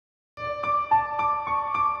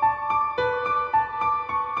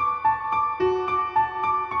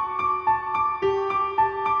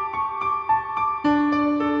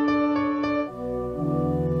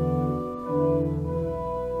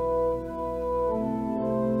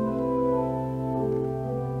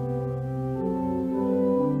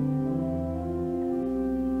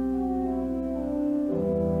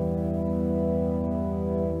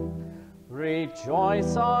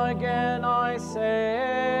Rejoice again, I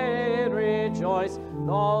say, rejoice. The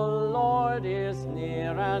Lord is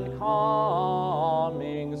near and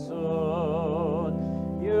coming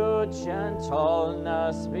soon. You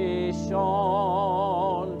gentleness be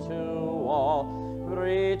shown to all.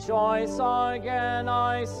 Rejoice again,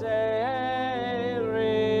 I say,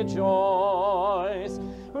 rejoice.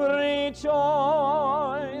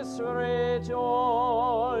 Rejoice,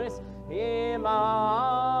 rejoice, Emmanuel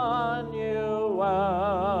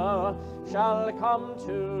shall come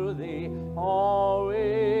to thee, O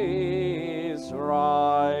Israel.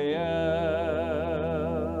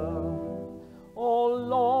 O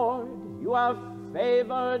Lord, you have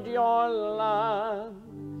favored your land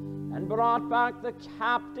and brought back the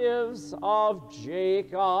captives of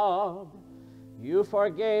Jacob. You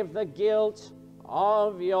forgave the guilt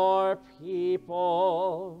of your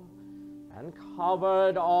people and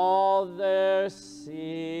covered all their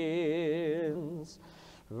sins.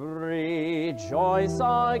 Rejoice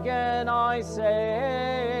again, I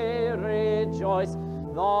say, rejoice.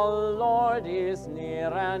 The Lord is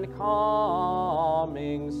near and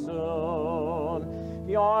coming soon.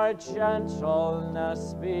 Your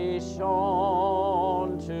gentleness be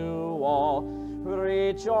shown to all.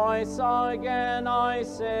 Rejoice again, I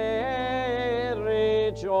say,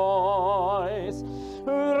 rejoice.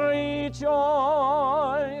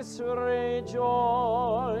 Rejoice,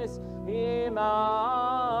 rejoice, Emmanuel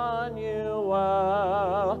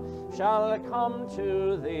shall come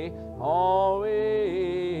to thee, O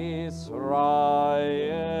Israel.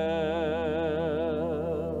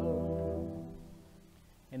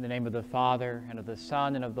 In the name of the Father, and of the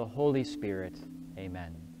Son, and of the Holy Spirit,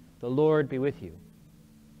 amen. The Lord be with you.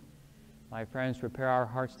 My friends, prepare our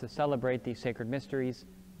hearts to celebrate these sacred mysteries.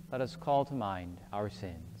 Let us call to mind our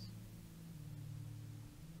sins.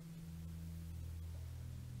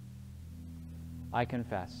 I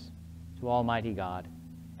confess to Almighty God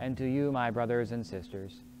and to you, my brothers and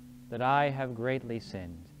sisters, that I have greatly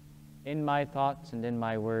sinned in my thoughts and in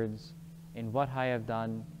my words, in what I have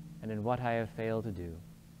done and in what I have failed to do,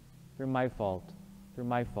 through my fault, through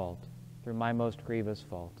my most grievous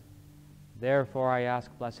fault. Therefore I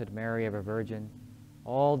ask Blessed Mary, ever Virgin,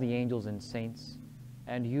 all the angels and saints,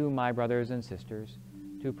 and you, my brothers and sisters,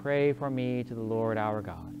 to pray for me to the Lord our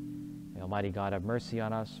God. May Almighty God have mercy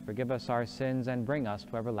on us, forgive us our sins, and bring us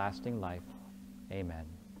to everlasting life. Amen.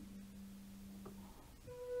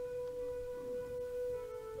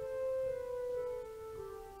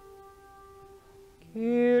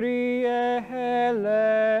 Kyrie eleison.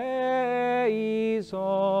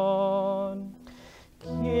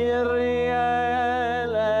 Kyrie eleison.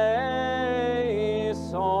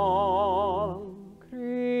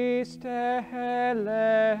 Christe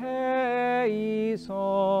eleison.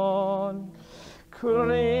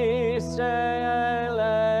 Christe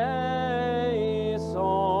eleison.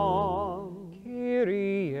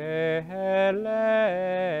 Kyrie eleison.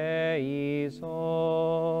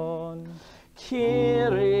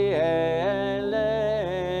 Kyrie eleison.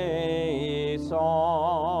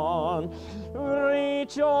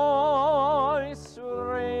 Rejoice,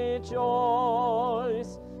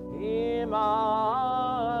 rejoice, Emmanuel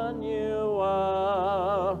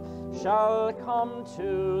shall come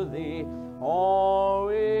to thee, O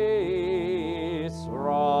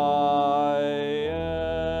Israel.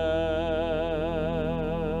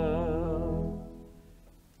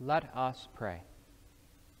 Let us pray.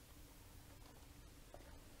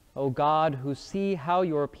 O God, who see how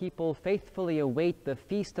your people faithfully await the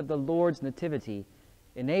feast of the Lord's nativity,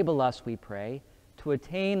 enable us, we pray, to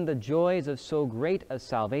attain the joys of so great a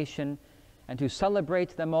salvation, and to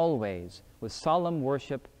celebrate them always with solemn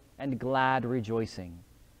worship and glad rejoicing.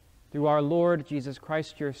 Through our Lord Jesus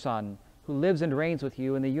Christ, your Son, who lives and reigns with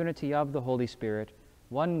you in the unity of the Holy Spirit,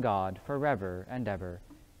 one God, forever and ever.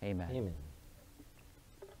 Amen. Amen.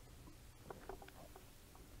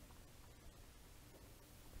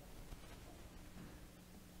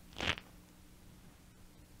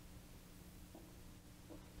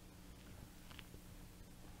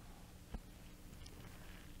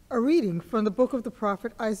 A reading from the book of the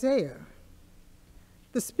prophet Isaiah.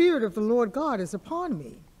 The Spirit of the Lord God is upon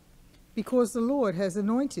me, because the Lord has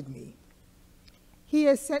anointed me. He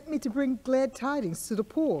has sent me to bring glad tidings to the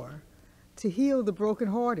poor, to heal the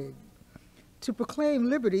brokenhearted, to proclaim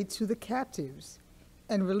liberty to the captives,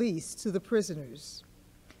 and release to the prisoners,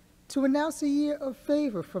 to announce a year of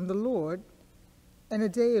favor from the Lord, and a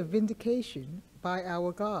day of vindication by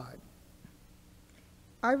our God.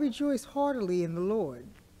 I rejoice heartily in the Lord.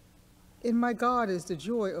 In my God is the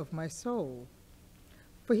joy of my soul.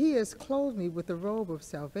 For he has clothed me with the robe of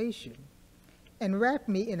salvation, and wrapped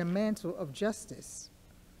me in a mantle of justice.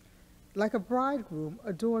 like a bridegroom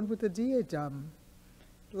adorned with a diadem,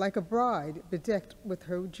 like a bride bedecked with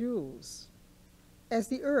her jewels. As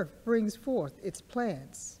the earth brings forth its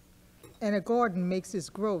plants, and a garden makes its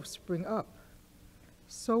growth spring up,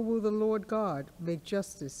 so will the Lord God make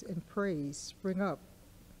justice and praise spring up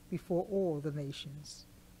before all the nations.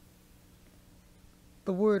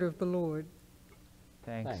 The word of the Lord.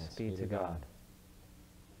 Thanks be to God.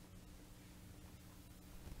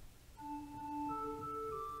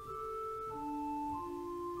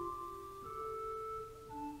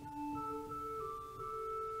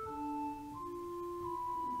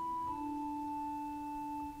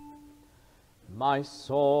 My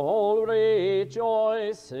soul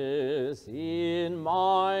rejoices in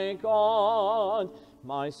my God.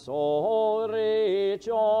 My soul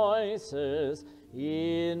rejoices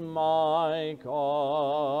in my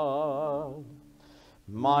God.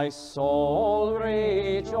 My soul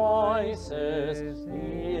rejoices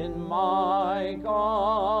in my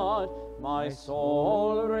God. My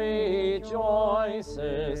soul rejoices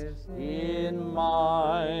in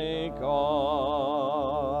my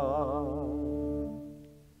God.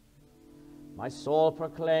 My soul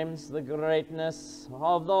proclaims the greatness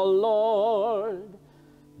of the Lord.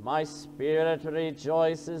 My spirit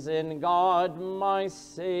rejoices in God, my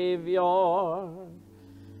Savior.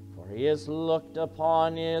 For he has looked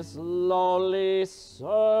upon his lowly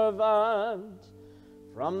servant.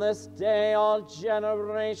 From this day all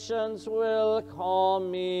generations will call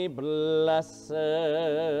me blessed.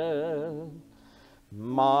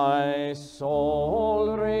 My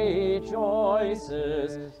soul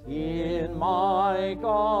rejoices in my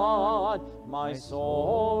God. My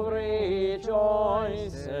soul rejoices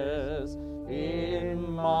in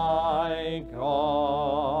my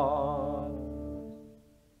God.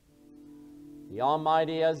 The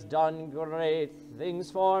Almighty has done great things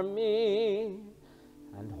for me,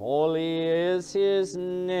 and holy is his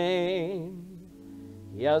name.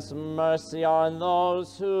 He has mercy on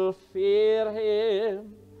those who fear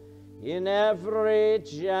him in every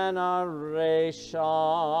generation.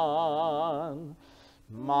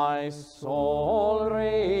 My soul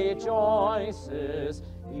rejoices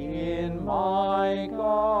in my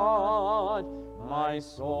God. My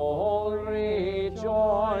soul rejoices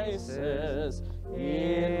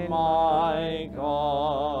in my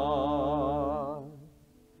God.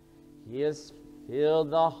 He has filled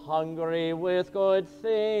the hungry with good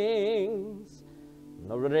things.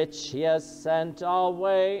 The rich he has sent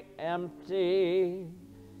away empty.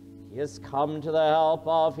 He has come to the help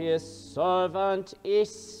of his servant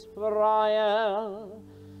Israel.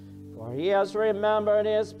 For he has remembered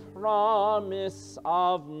his promise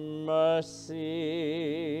of mercy.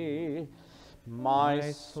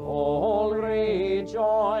 My soul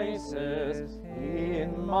rejoices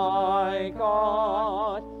in my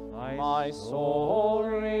God. My soul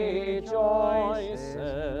rejoices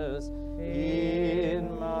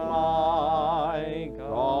in my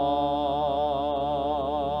God.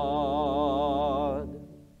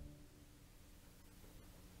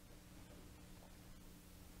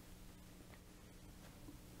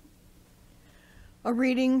 A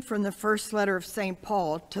reading from the first letter of St.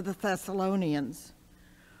 Paul to the Thessalonians.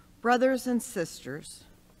 Brothers and sisters,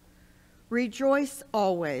 rejoice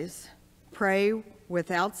always, pray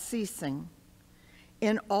without ceasing.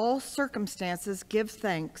 In all circumstances give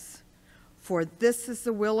thanks, for this is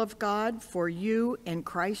the will of God for you in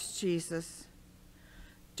Christ Jesus.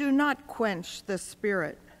 Do not quench the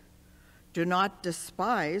Spirit. Do not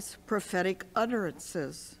despise prophetic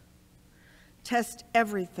utterances. Test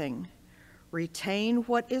everything. Retain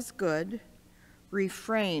what is good.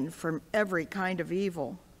 Refrain from every kind of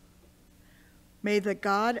evil. May the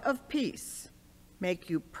God of peace make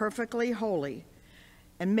you perfectly holy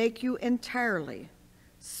and make you entirely,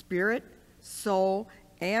 spirit, soul,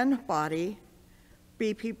 and body,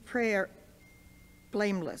 be prepared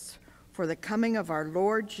blameless for the coming of our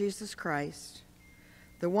Lord Jesus Christ.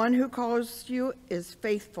 The one who calls you is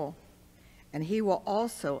faithful, and he will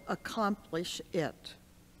also accomplish it.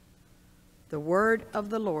 The word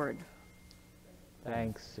of the Lord.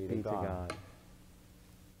 Thanks be to God.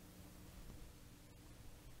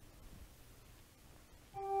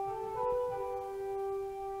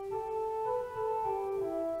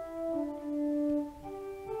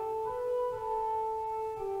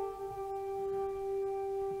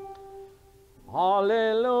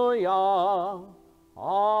 Hallelujah,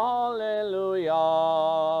 hallelujah,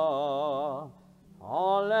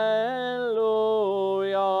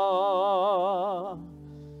 hallelujah,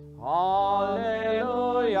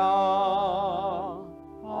 hallelujah,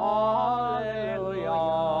 hallelujah,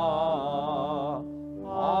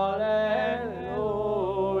 hallelujah.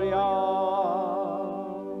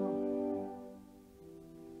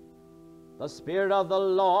 The Spirit of the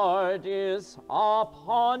Lord is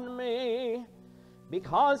upon me,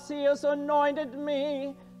 because he has anointed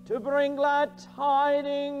me to bring glad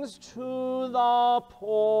tidings to the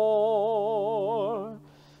poor.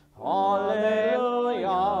 Alleluia,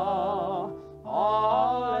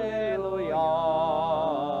 alleluia,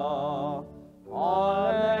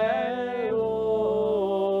 alleluia.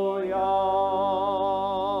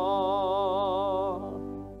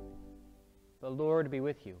 The Lord be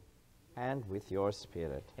with you. And with your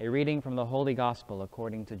spirit. A reading from the Holy Gospel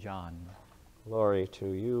according to John. Glory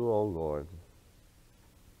to you, O Lord.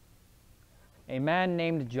 A man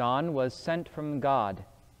named John was sent from God.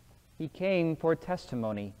 He came for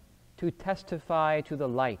testimony, to testify to the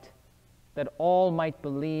light, that all might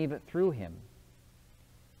believe through him.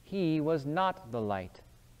 He was not the light,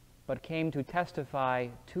 but came to testify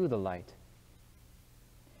to the light.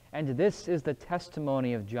 And this is the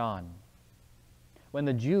testimony of John. When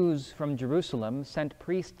the Jews from Jerusalem sent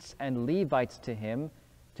priests and Levites to him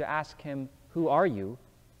to ask him, "Who are you?"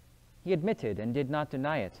 he admitted and did not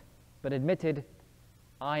deny it, but admitted,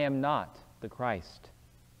 "I am not the Christ."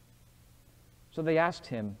 So they asked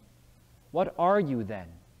him, "What are you then?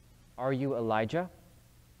 Are you Elijah?"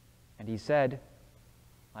 And he said,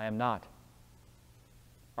 "I am not."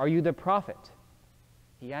 "Are you the prophet?"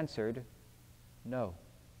 He answered, "No."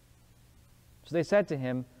 So they said to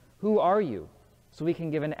him, "Who are you? So we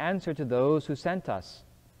can give an answer to those who sent us.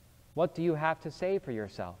 What do you have to say for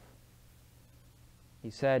yourself?" He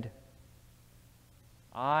said,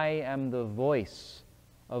 "I am the voice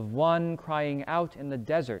of one crying out in the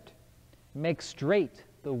desert, 'Make straight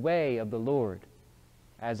the way of the Lord,'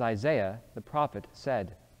 as Isaiah the prophet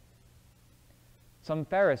said." Some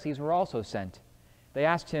Pharisees were also sent. They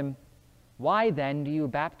asked him, "Why then do you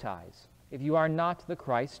baptize, if you are not the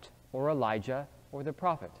Christ, or Elijah, or the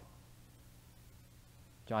prophet?"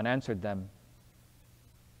 John answered them,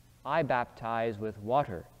 "I baptize with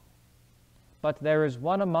water, but there is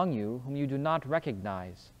one among you whom you do not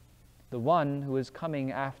recognize, the one who is coming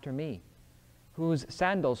after me, whose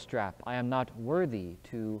sandal strap I am not worthy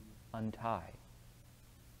to untie."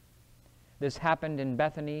 This happened in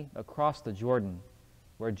Bethany across the Jordan,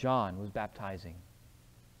 where John was baptizing.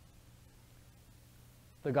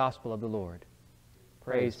 The Gospel of the Lord.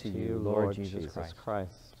 Praise to you, Lord Jesus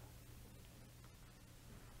Christ.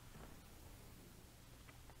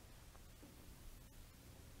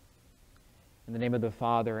 In the name of the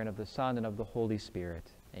Father, and of the Son, and of the Holy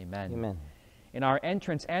Spirit. Amen. Amen. In our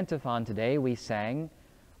entrance antiphon today, we sang,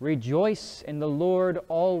 "Rejoice in the Lord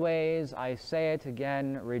always, I say it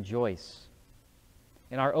again, rejoice."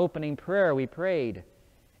 In our opening prayer, we prayed,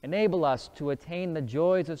 "Enable us to attain the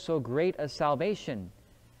joys of so great a salvation,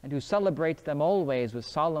 and to celebrate them always with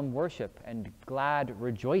solemn worship and glad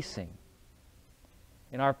rejoicing."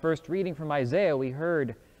 In our first reading from Isaiah, we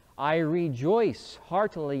heard, "I rejoice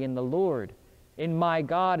heartily in the Lord. In my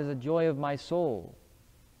God is the joy of my soul."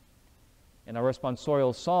 In our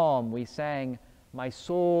responsorial psalm, we sang, "My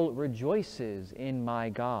soul rejoices in my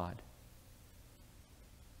God."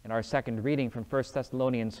 In our second reading from 1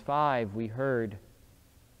 Thessalonians 5, we heard,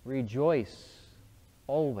 "Rejoice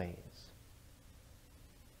always."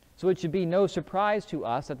 So it should be no surprise to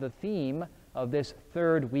us that the theme of this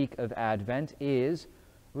third week of Advent is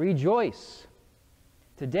rejoice.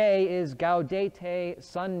 Today is Gaudete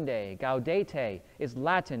Sunday. Gaudete is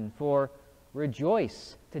Latin for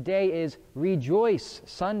rejoice. Today is Rejoice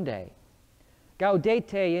Sunday.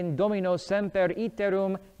 Gaudete in Domino semper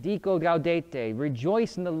iterum, dico gaudete.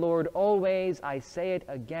 Rejoice in the Lord always, I say it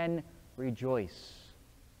again, rejoice.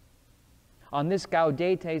 On this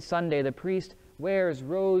Gaudete Sunday, the priest wears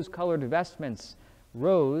rose-colored vestments.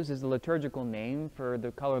 Rose is the liturgical name for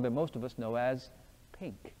the color that most of us know as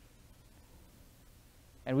pink.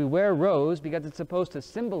 And we wear rose because it's supposed to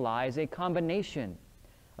symbolize a combination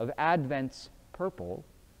of Advent's purple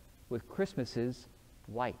with Christmas's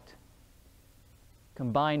white.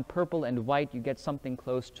 Combine purple and white, you get something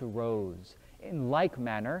close to rose. In like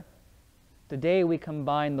manner, today we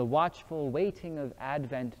combine the watchful waiting of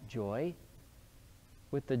Advent joy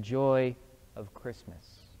with the joy of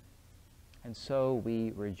Christmas. And so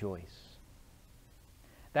we rejoice.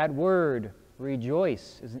 That word,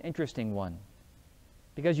 rejoice, is an interesting one.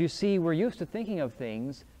 Because you see, we're used to thinking of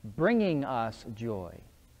things bringing us joy.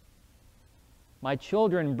 My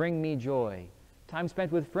children bring me joy. Time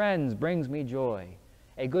spent with friends brings me joy.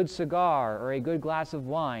 A good cigar or a good glass of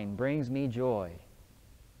wine brings me joy.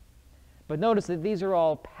 But notice that these are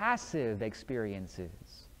all passive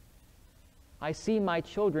experiences. I see my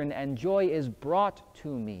children and joy is brought to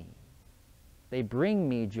me. They bring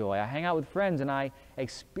me joy. I hang out with friends and I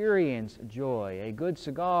experience joy. A good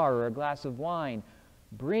cigar or a glass of wine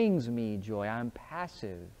brings me joy. I'm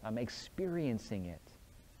passive. I'm experiencing it.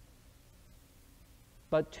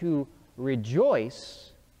 But to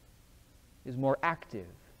rejoice is more active.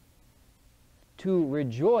 To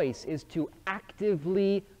rejoice is to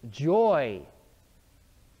actively joy.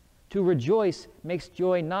 To rejoice makes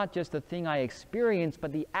joy not just the thing I experience,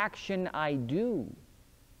 but the action I do.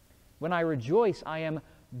 When I rejoice, I am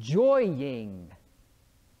joying.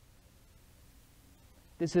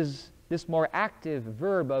 This more active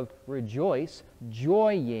verb of rejoice,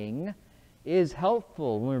 joying, is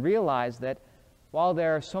helpful when we realize that while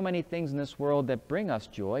there are so many things in this world that bring us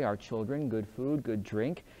joy, our children, good food, good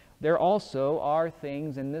drink, there also are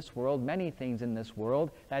things in this world, many things in this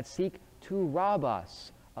world, that seek to rob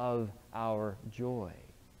us of our joy.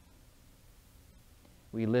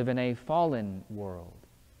 We live in a fallen world,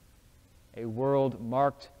 a world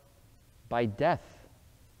marked by death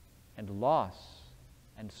and loss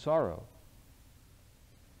and sorrow.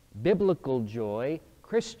 Biblical joy,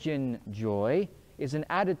 Christian joy, is an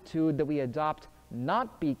attitude that we adopt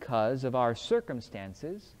not because of our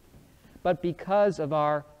circumstances, but because of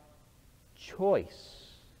our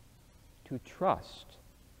choice to trust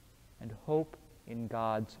and hope in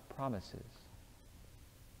God's promises.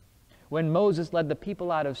 When Moses led the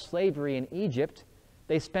people out of slavery in Egypt,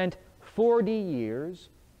 they spent 40 years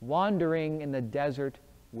wandering in the desert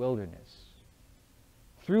wilderness.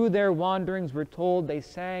 Through their wanderings, we're told they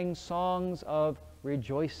sang songs of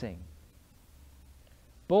rejoicing,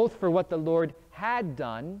 both for what the Lord had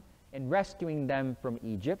done in rescuing them from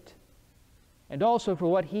Egypt, and also for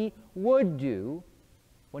what He would do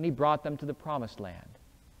when He brought them to the Promised Land.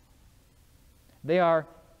 They are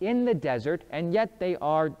in the desert, and yet they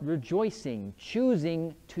are rejoicing,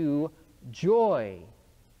 choosing to joy.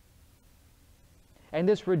 And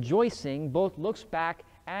this rejoicing both looks back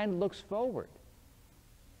and looks forward.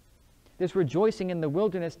 This rejoicing in the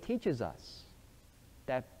wilderness teaches us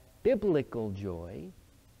that biblical joy,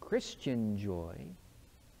 Christian joy,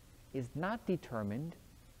 is not determined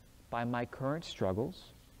by my current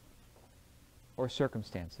struggles or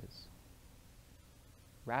circumstances.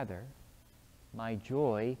 Rather, my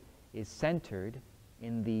joy is centered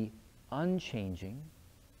in the unchanging,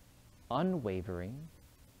 unwavering,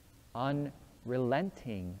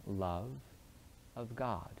 unrelenting love of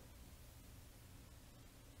God.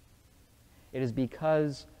 It is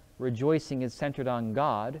because rejoicing is centered on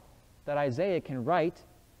God that Isaiah can write,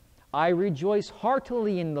 I rejoice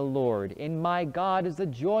heartily in the Lord. In my God is the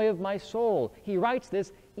joy of my soul. He writes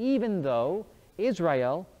this even though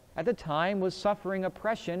Israel at the time was suffering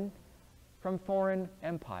oppression from foreign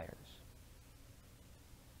empires.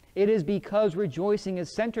 It is because rejoicing is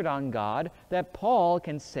centered on God that Paul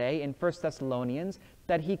can say in 1 Thessalonians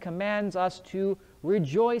that he commands us to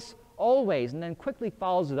rejoice always, and then quickly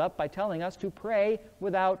follows it up by telling us to pray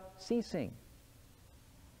without ceasing.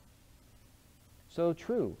 So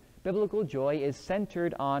true. Biblical joy is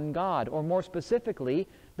centered on God, or more specifically,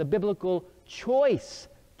 the biblical choice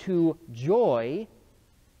to joy,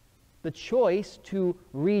 the choice to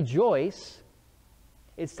rejoice,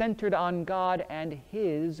 is centered on God and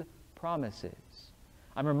His promises.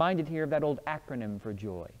 I'm reminded here of that old acronym for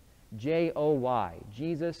joy, J-O-Y,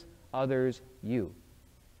 Jesus, others, you.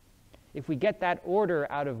 If we get that order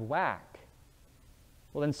out of whack,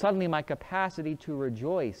 well then suddenly my capacity to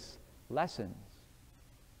rejoice lessens.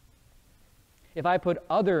 If I put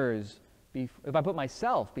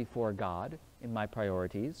myself before God in my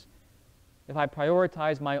priorities, if I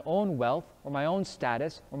prioritize my own wealth or my own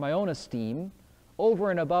status or my own esteem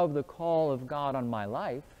over and above the call of God on my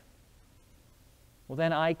life, well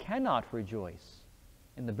then I cannot rejoice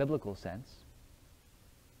in the biblical sense.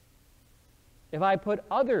 If I put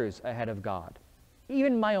others ahead of God,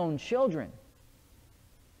 even my own children,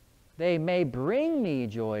 they may bring me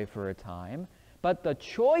joy for a time, but the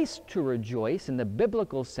choice to rejoice in the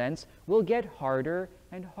biblical sense will get harder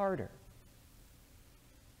and harder.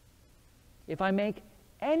 If I make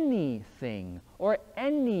anything or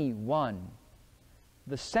anyone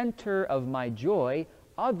the center of my joy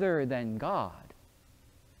other than God,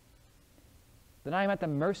 then I am at the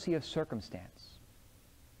mercy of circumstance.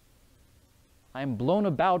 I am blown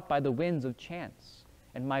about by the winds of chance,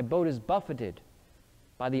 and my boat is buffeted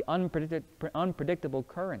by the unpredictable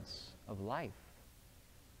currents of life.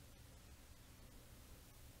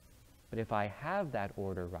 But if I have that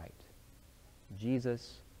order right,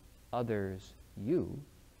 Jesus, others, you,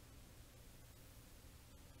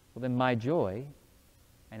 well then my joy,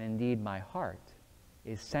 and indeed my heart,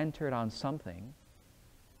 is centered on something,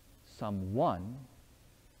 someone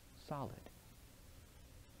solid.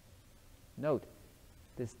 Note,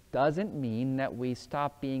 this doesn't mean that we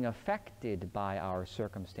stop being affected by our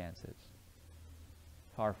circumstances.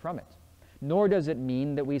 Far from it. Nor does it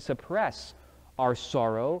mean that we suppress our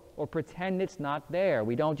sorrow or pretend it's not there.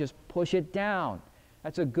 We don't just push it down.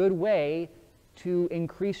 That's a good way to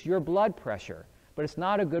increase your blood pressure, but it's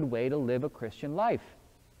not a good way to live a Christian life.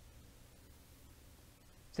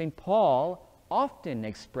 St. Paul often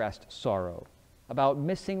expressed sorrow about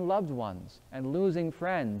missing loved ones and losing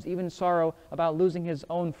friends, even sorrow about losing his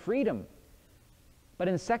own freedom. But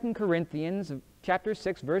in 2 Corinthians chapter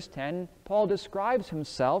 6, verse 10, Paul describes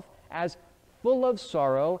himself as full of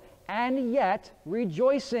sorrow and yet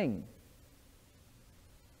rejoicing.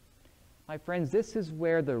 My friends, this is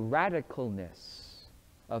where the radicalness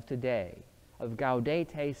of today, of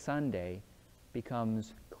Gaudete Sunday,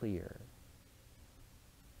 becomes clear.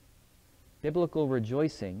 Biblical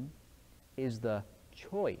rejoicing is the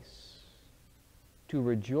choice to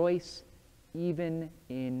rejoice even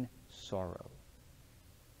in sorrow.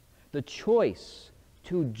 The choice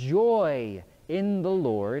to joy in the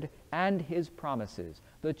Lord and His promises.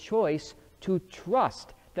 The choice to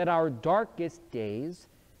trust that our darkest days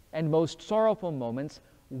and most sorrowful moments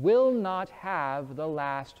will not have the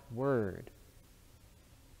last word.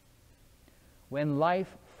 When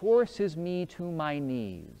life forces me to my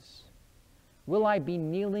knees, will I be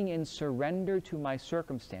kneeling in surrender to my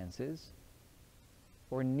circumstances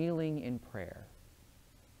or kneeling in prayer?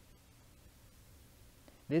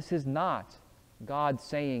 This is not God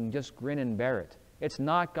saying, just grin and bear it. It's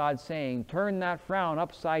not God saying, turn that frown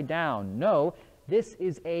upside down. No, this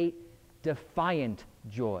is a defiant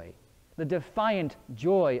joy. The defiant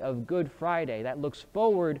joy of Good Friday that looks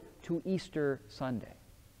forward to Easter Sunday.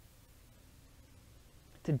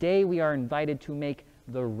 Today we are invited to make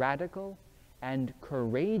the radical and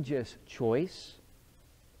courageous choice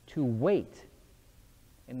to wait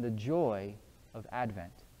in the joy of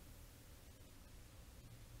Advent.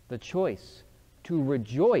 The choice to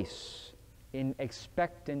rejoice in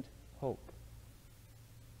expectant hope.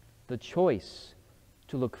 The choice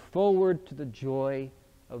to look forward to the joy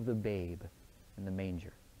of the babe in the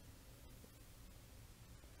manger.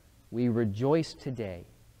 We rejoice today,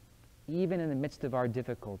 even in the midst of our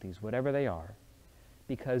difficulties, whatever they are,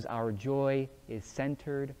 because our joy is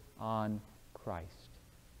centered on Christ.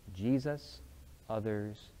 Jesus,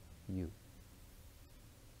 others, you.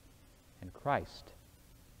 And Christ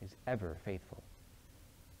is ever faithful.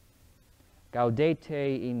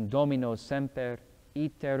 Gaudete in Domino semper,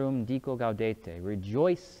 iterum dico gaudete.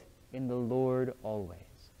 Rejoice in the Lord always.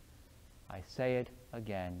 I say it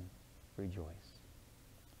again, rejoice.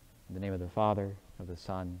 In the name of the Father, of the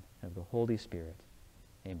Son, and of the Holy Spirit.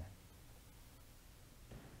 Amen.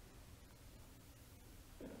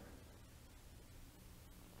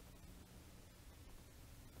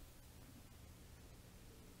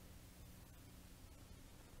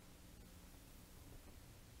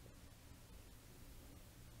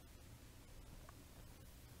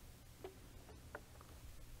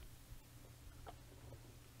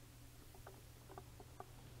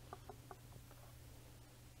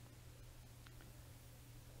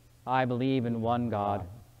 I believe in one God,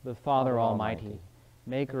 the Father Almighty,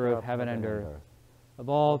 maker of heaven and earth, of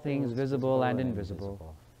all things visible and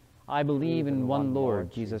invisible. I believe in one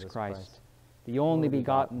Lord, Jesus Christ, the only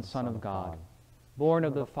begotten Son of God, born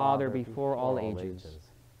of the Father before all ages,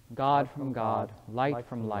 God from God, light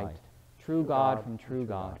from light, true God from true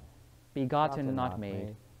God, begotten, not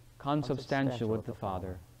made, consubstantial with the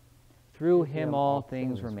Father. Through him all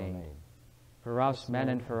things were made. For us men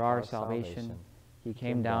and for our salvation, he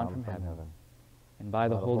came down from heaven, and by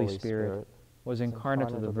the Holy Spirit was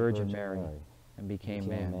incarnate of the Virgin Mary, and became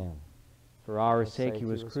man. For our sake he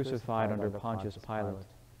was crucified under Pontius Pilate.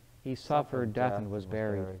 He suffered death and was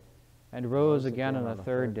buried, and rose again on the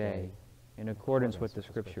third day, in accordance with the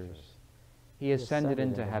Scriptures. He ascended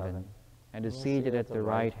into heaven, and is seated at the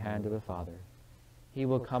right hand of the Father. He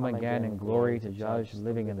will come again in glory to judge the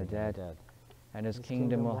living and the dead, and his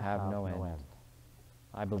kingdom will have no end.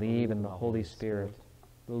 I believe in the Holy Spirit,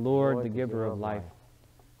 the Lord, the giver of life,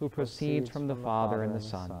 who proceeds from the Father and the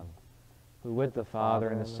Son, who with the Father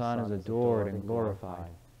and the Son is adored and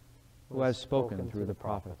glorified, who has spoken through the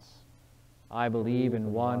prophets. I believe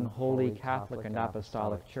in one holy Catholic and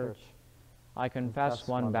Apostolic Church. I confess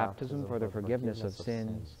one baptism for the forgiveness of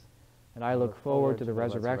sins, and I look forward to the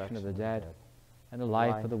resurrection of the dead and the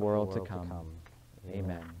life of the world to come.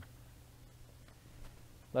 Amen.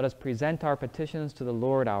 Let us present our petitions to the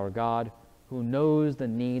Lord our God, who knows the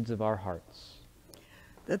needs of our hearts.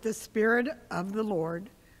 That the Spirit of the Lord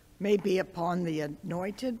may be upon the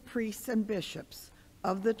anointed priests and bishops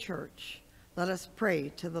of the church. Let us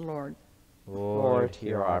pray to the Lord. Lord,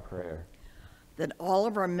 hear our prayer. That all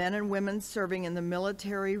of our men and women serving in the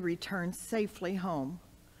military return safely home.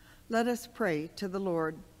 Let us pray to the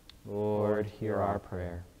Lord. Lord, hear our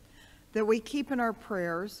prayer. That we keep in our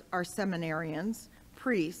prayers our seminarians,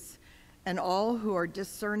 priests, and all who are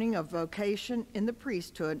discerning of vocation in the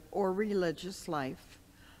priesthood or religious life.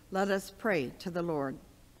 Let us pray to the Lord.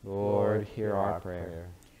 Lord, hear our prayer.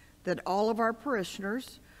 That all of our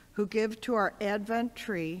parishioners who give to our Advent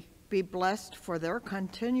tree be blessed for their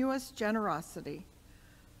continuous generosity.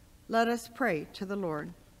 Let us pray to the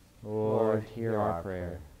Lord. Lord, hear our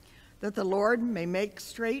prayer. That the Lord may make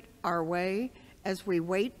straight our way as we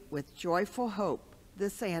wait with joyful hope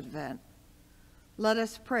this Advent. Let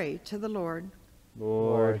us pray to the Lord.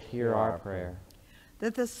 Lord, hear our prayer.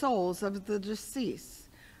 That the souls of the deceased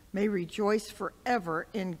may rejoice forever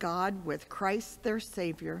in God with Christ their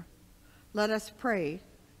Savior. Let us pray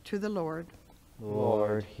to the Lord.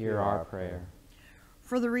 Lord, hear our prayer.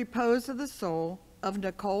 For the repose of the soul of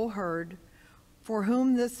Nicole Hurd, for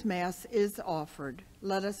whom this Mass is offered,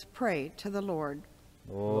 let us pray to the Lord.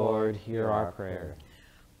 Lord, hear our prayer.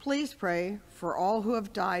 Please pray for all who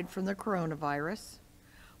have died from the coronavirus,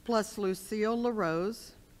 plus Lucille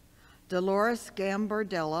LaRose, Dolores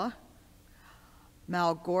Gambardella,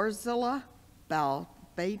 Malgorzilla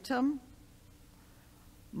Balbatum,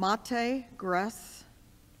 Mate Gress,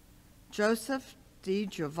 Joseph D.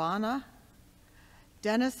 Giovanna,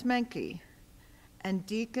 Dennis Menke, and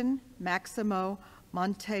Deacon Maximo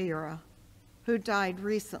Monteira, who died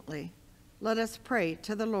recently. Let us pray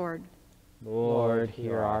to the Lord. Lord,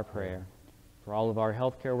 hear our prayer. For all of our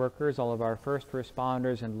healthcare workers, all of our first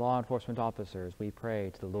responders and law enforcement officers, we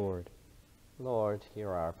pray to the Lord. Lord, hear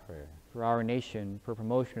our prayer. For our nation, for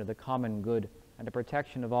promotion of the common good and the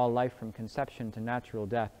protection of all life from conception to natural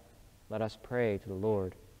death, let us pray to the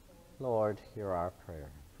Lord. Lord, hear our prayer.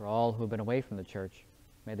 For all who have been away from the church,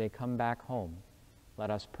 may they come back home. Let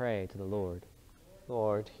us pray to the Lord.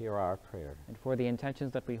 Lord, hear our prayer. And for the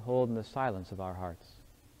intentions that we hold in the silence of our hearts.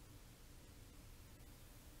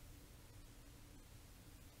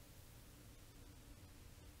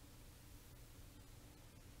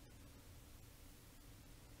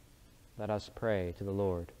 Let us pray to the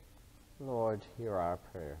Lord. Lord, hear our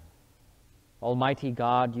prayer. Almighty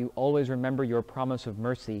God, you always remember your promise of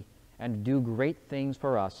mercy and do great things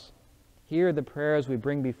for us. Hear the prayers we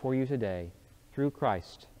bring before you today, through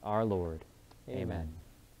Christ our Lord. Amen.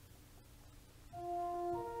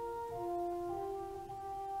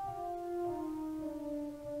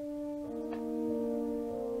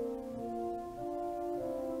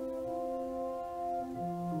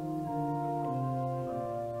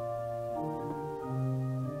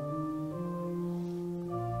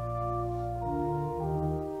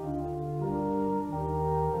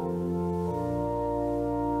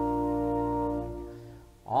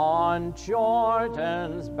 On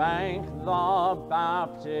Jordan's bank the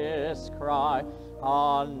Baptist cry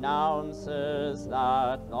announces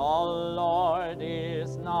that the Lord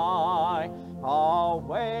is nigh.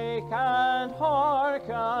 Awake and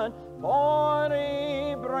hearken, for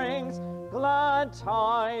he brings glad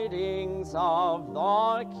tidings of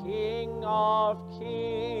the King of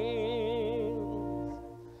Kings.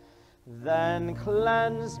 Then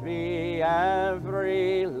cleanse me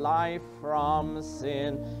every life from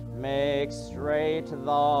sin, make straight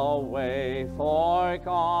the way for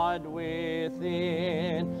God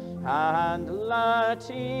within, and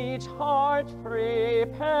let each heart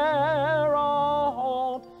prepare a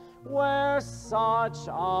home where such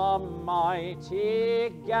a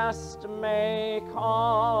mighty guest may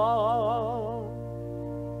come.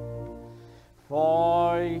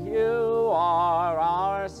 For you are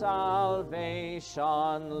our salvation,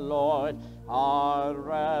 Lord, our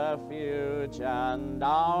refuge and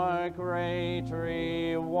our great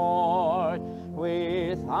reward.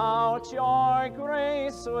 Without your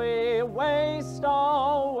grace we waste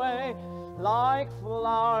away, like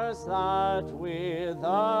flowers that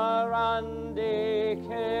wither and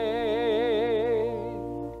decay.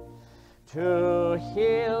 To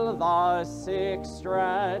heal the sick,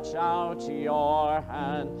 stretch out your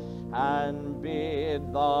hand and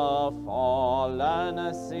bid the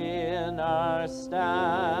fallen sinner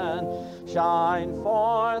stand. Shine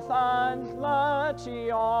forth and let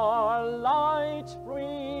your light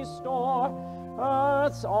restore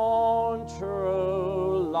earth's own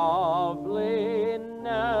true loveliness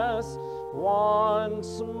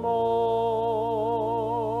once more.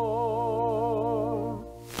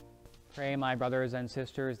 Pray, my brothers and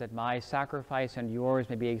sisters, that my sacrifice and yours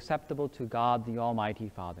may be acceptable to God the Almighty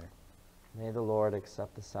Father. May the Lord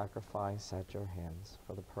accept the sacrifice at your hands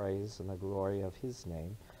for the praise and the glory of his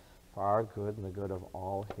name, for our good and the good of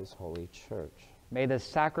all his holy church. May the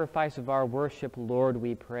sacrifice of our worship, Lord,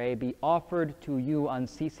 we pray, be offered to you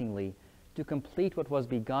unceasingly to complete what was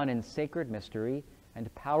begun in sacred mystery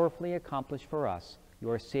and powerfully accomplish for us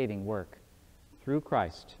your saving work. Through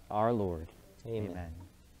Christ our Lord. Amen. Amen.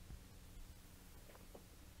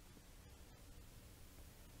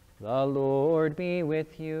 The Lord be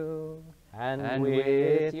with you. And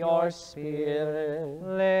with your spirit.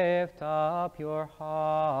 Lift up your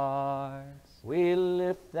hearts. We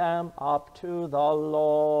lift them up to the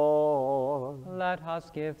Lord. Let us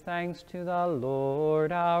give thanks to the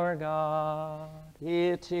Lord our God.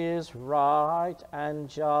 It is right and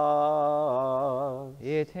just.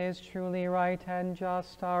 It is truly right and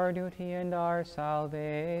just, our duty and our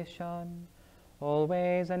salvation,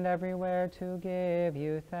 always and everywhere to give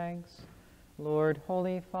you thanks, Lord,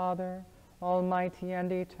 Holy Father, Almighty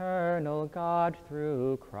and eternal God,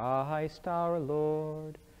 through Christ our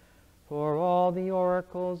Lord. For all the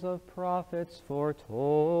oracles of prophets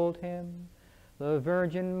foretold him, the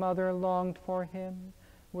Virgin Mother longed for him,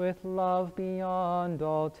 with love beyond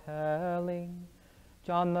all telling.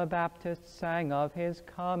 John the Baptist sang of his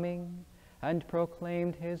coming, and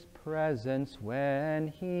proclaimed his presence when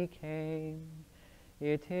he came.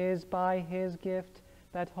 It is by his gift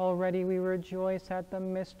that already we rejoice at the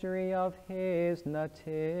mystery of his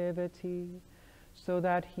nativity, so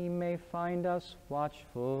that he may find us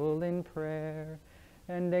watchful in prayer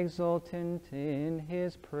and exultant in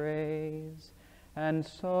his praise. And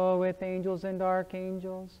so with angels and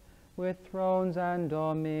archangels, with thrones and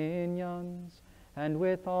dominions, and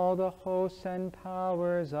with all the hosts and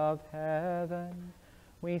powers of heaven,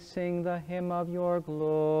 we sing the hymn of your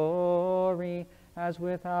glory, as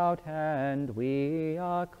without end we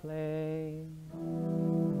acclaim.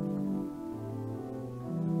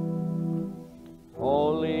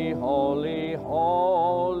 Holy, holy,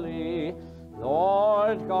 holy,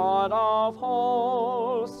 Lord God of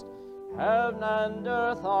hosts, heaven and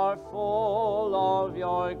earth are full of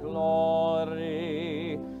your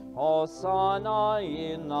glory. Hosanna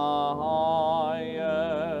in the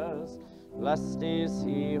highest. Blessed is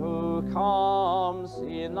he who comes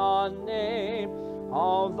in the name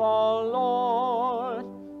of the Lord.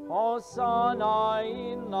 Hosanna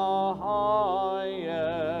in the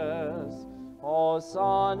highest.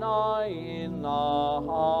 Hosanna in the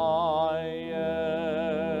highest.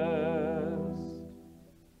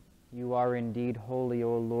 You are indeed holy,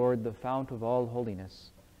 O Lord, the fount of all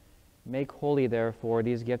holiness. Make holy, therefore,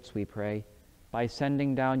 these gifts, we pray, by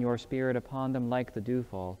sending down your Spirit upon them like the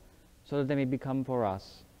dewfall, so that they may become for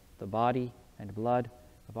us the body and blood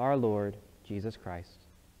of our Lord Jesus Christ.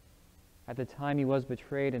 At the time he was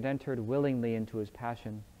betrayed and entered willingly into his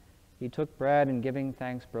passion, he took bread and giving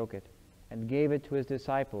thanks broke it, and gave it to his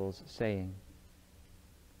disciples, saying,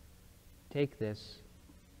 "Take this,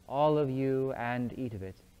 all of you, and eat of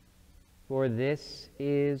it, for this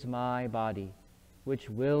is my body, which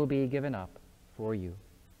will be given up for you."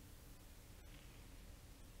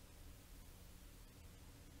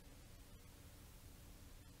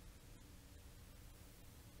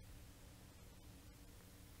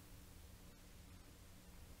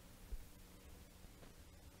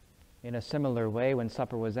 In a similar way, when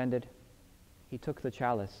supper was ended, he took the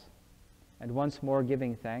chalice, and once more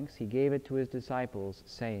giving thanks, he gave it to his disciples,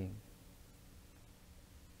 saying,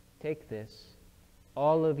 "Take this,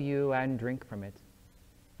 all of you, and drink from it,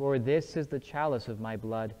 for this is the chalice of my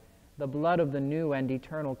blood, the blood of the new and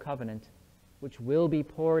eternal covenant, which will be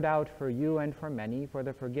poured out for you and for many for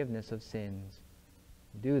the forgiveness of sins.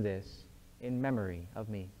 Do this in memory of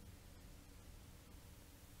me."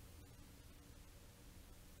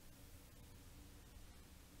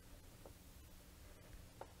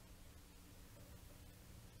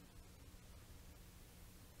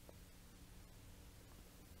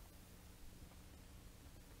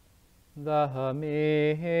 The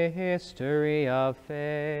mystery of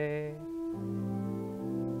faith.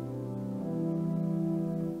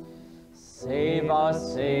 Save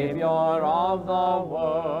us, Savior of the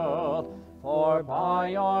world, for by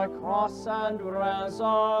your cross and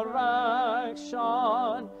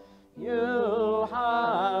resurrection you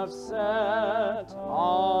have set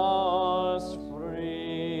us free.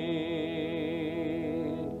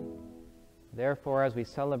 Therefore, as we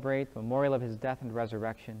celebrate the memorial of his death and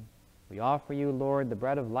resurrection, we offer you, Lord, the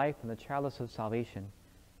bread of life and the chalice of salvation,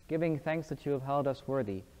 giving thanks that you have held us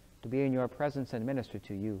worthy to be in your presence and minister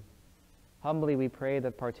to you. Humbly we pray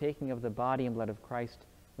that, partaking of the body and blood of Christ,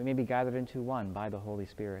 we may be gathered into one by the Holy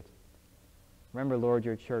Spirit. Remember, Lord,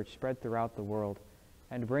 your church spread throughout the world,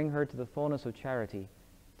 and bring her to the fullness of charity,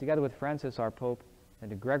 together with Francis our Pope,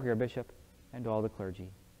 and Gregory our Bishop, and all the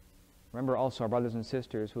clergy. Remember also our brothers and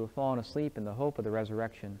sisters who have fallen asleep in the hope of the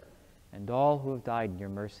resurrection, and all who have died in your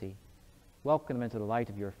mercy. Welcome them into the light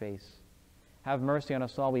of your face. Have mercy on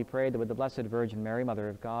us all, we pray, that with the Blessed Virgin Mary, Mother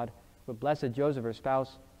of God, with blessed Joseph, her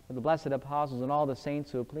spouse, with the blessed apostles and all the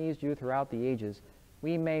saints who have pleased you throughout the ages,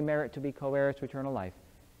 we may merit to be co-heirs to eternal life,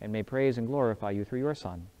 and may praise and glorify you through your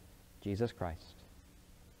Son, Jesus Christ.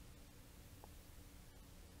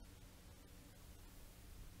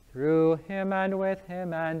 Through him and with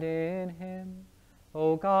him and in him,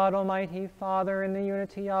 O God, Almighty Father, in the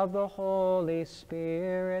unity of the Holy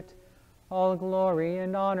Spirit, all glory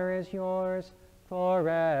and honor is yours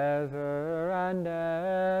forever and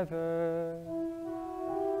ever.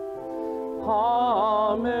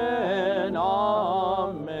 Amen,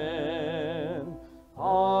 amen,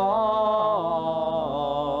 amen.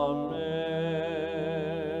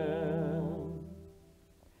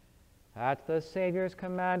 At the Savior's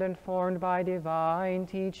command, informed by divine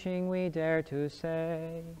teaching, we dare to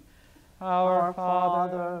say, Our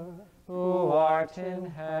Father, who art in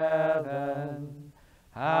heaven,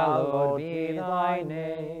 hallowed be thy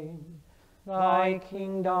name. Thy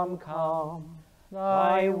kingdom come,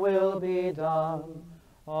 thy will be done,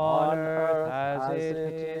 on earth as it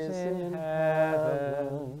is in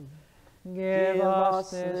heaven. Give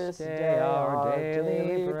us this day our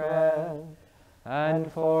daily bread,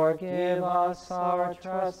 and forgive us our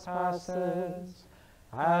trespasses,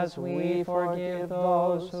 as we forgive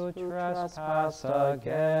those who trespass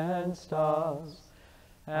against us.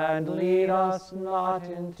 And lead us not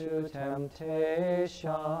into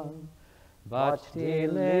temptation, but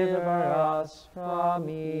deliver us from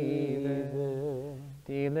evil.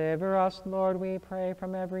 Deliver us, Lord, we pray,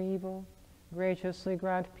 from every evil. Graciously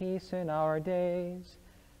grant peace in our days,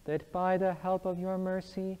 that by the help of your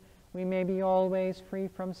mercy we may be always free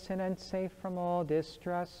from sin and safe from all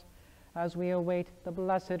distress, as we await the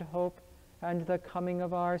blessed hope and the coming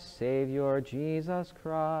of our Savior Jesus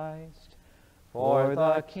Christ. For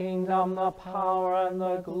the kingdom, the power, and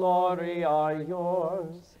the glory are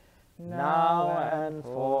yours, now and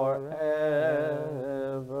forever.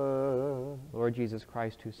 Lord Jesus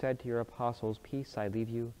Christ, who said to your apostles, Peace I leave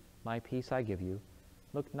you, my peace I give you,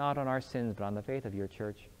 look not on our sins, but on the faith of your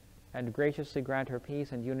church, and graciously grant her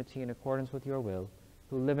peace and unity in accordance with your will,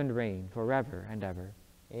 who live and reign forever and ever.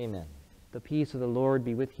 Amen. The peace of the Lord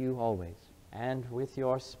be with you always. And with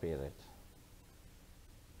your spirit.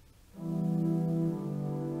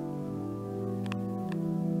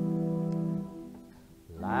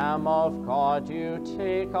 Lamb of God, you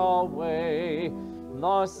take away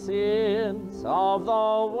the sins of the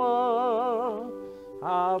world.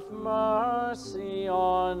 Have mercy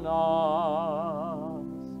on us.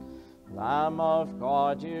 Lamb of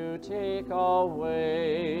God, you take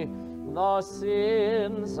away the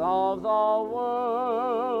sins of the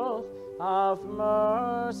world. Have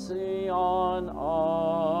mercy on us.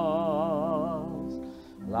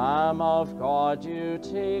 Lamb of God, you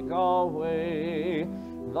take away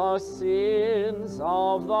the sins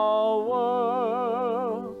of the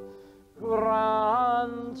world.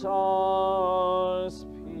 Grant us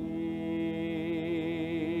peace.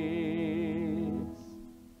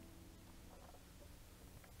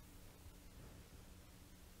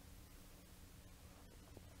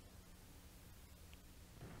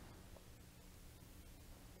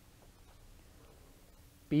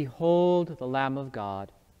 Behold the Lamb of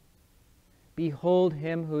God. Behold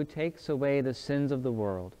him who takes away the sins of the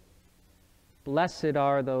world. Blessed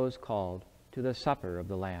are those called to the supper of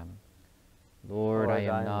the Lamb. Lord, I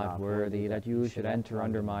am not worthy that you should enter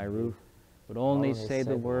under my roof, but only say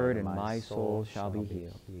the word, and my soul shall be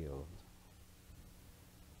healed.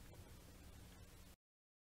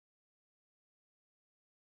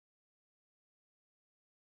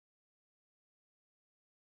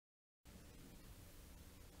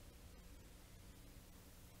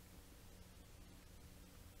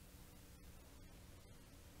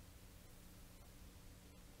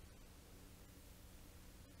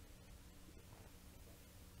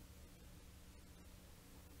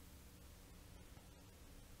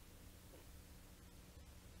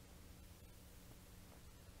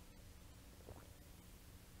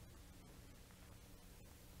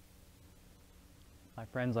 My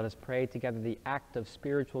friends, let us pray together the act of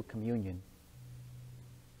spiritual communion.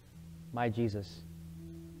 My Jesus,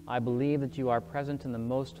 I believe that you are present in the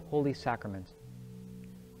most holy sacrament.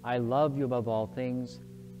 I love you above all things,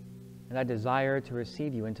 and I desire to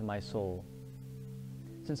receive you into my soul.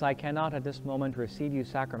 Since I cannot at this moment receive you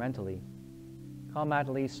sacramentally, come at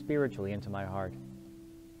least spiritually into my heart.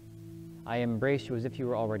 I embrace you as if you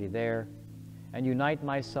were already there, and unite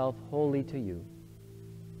myself wholly to you.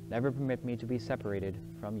 Never permit me to be separated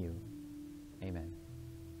from you. Amen.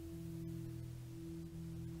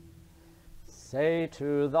 Say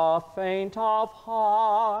to the faint of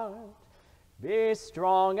heart, be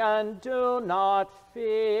strong and do not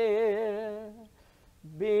fear.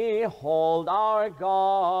 Behold, our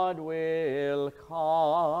God will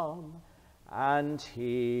come, and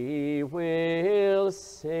he will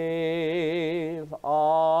save us.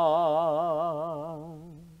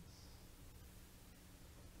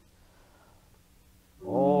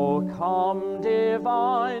 O come,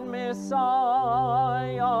 divine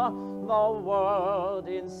Messiah, the world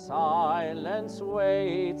in silence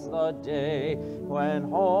waits the day when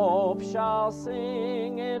hope shall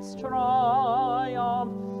sing its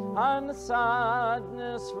triumph and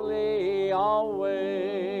sadness flee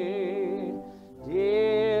away.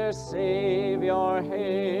 Dear Savior,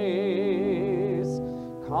 haste,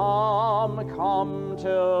 come, come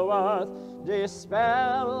to earth,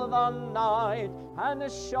 dispel the night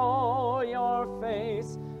and show your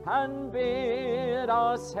face, and bid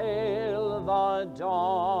us hail the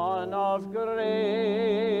dawn of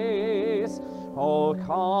grace. O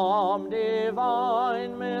come,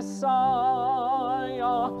 divine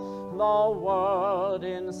Messiah, the world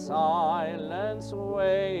in silence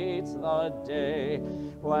waits the day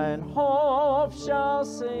when hope shall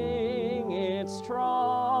sing its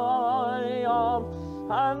triumph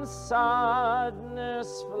and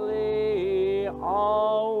sadness flee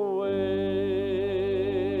away.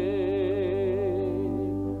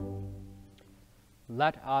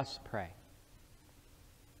 Let us pray.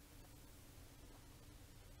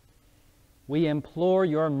 We implore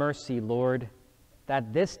your mercy, Lord,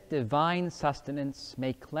 that this divine sustenance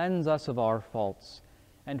may cleanse us of our faults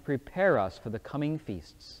and prepare us for the coming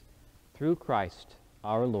feasts. Through Christ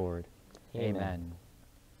our Lord. Amen.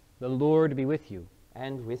 The Lord be with you.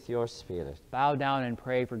 And with your spirit. Bow down and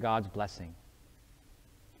pray for God's blessing.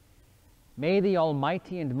 May the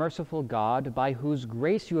Almighty and merciful God, by whose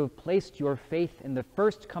grace you have placed your faith in the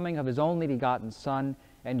first coming of his only begotten Son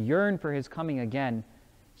and yearn for his coming again,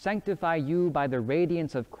 sanctify you by the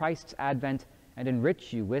radiance of Christ's advent and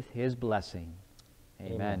enrich you with his blessing.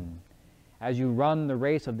 Amen. As you run the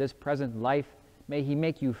race of this present life, may he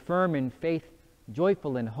make you firm in faith,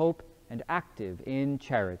 joyful in hope, and active in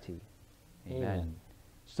charity. Amen.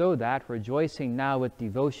 So that, rejoicing now with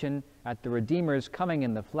devotion at the Redeemer's coming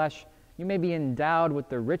in the flesh, you may be endowed with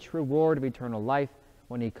the rich reward of eternal life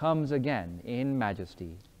when he comes again in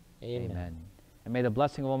majesty. Amen. And may the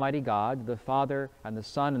blessing of Almighty God, the Father, and the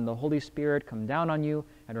Son, and the Holy Spirit come down on you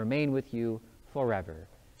and remain with you forever.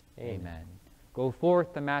 Amen. Go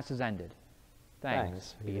forth, the Mass is ended.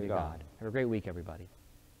 Thanks be to God. Have a great week, everybody.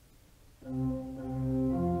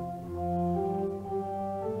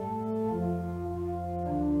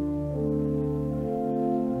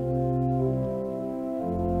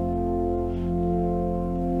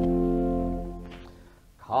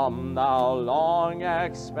 Come, thou long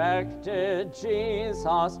expected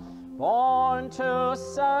Jesus, born to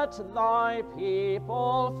set thy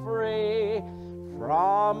people free.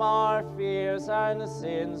 From our fears and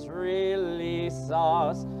sins release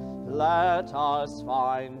us. Let us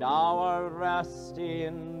find our rest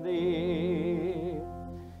in thee.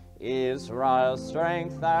 Israel's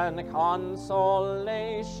strength and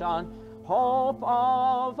consolation, hope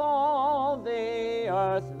of all the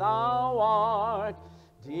earth thou art.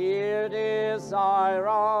 Dear desire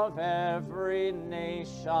of every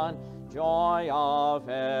nation, joy of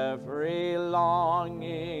every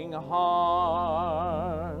longing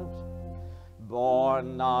heart.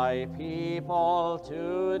 Born thy people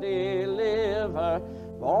to deliver,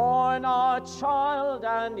 born a child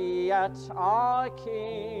and yet a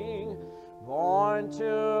king, born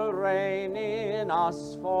to reign in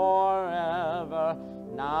us forever.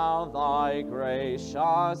 Now thy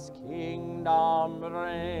gracious kingdom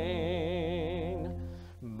bring.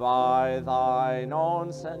 By thine own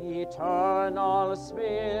eternal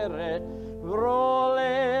Spirit, rule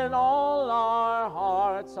in all our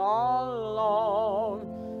hearts alone.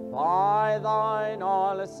 By thine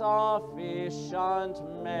all-sufficient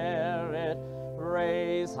merit,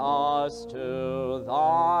 raise us to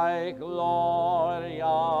thy glorious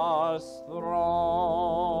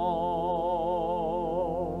throne.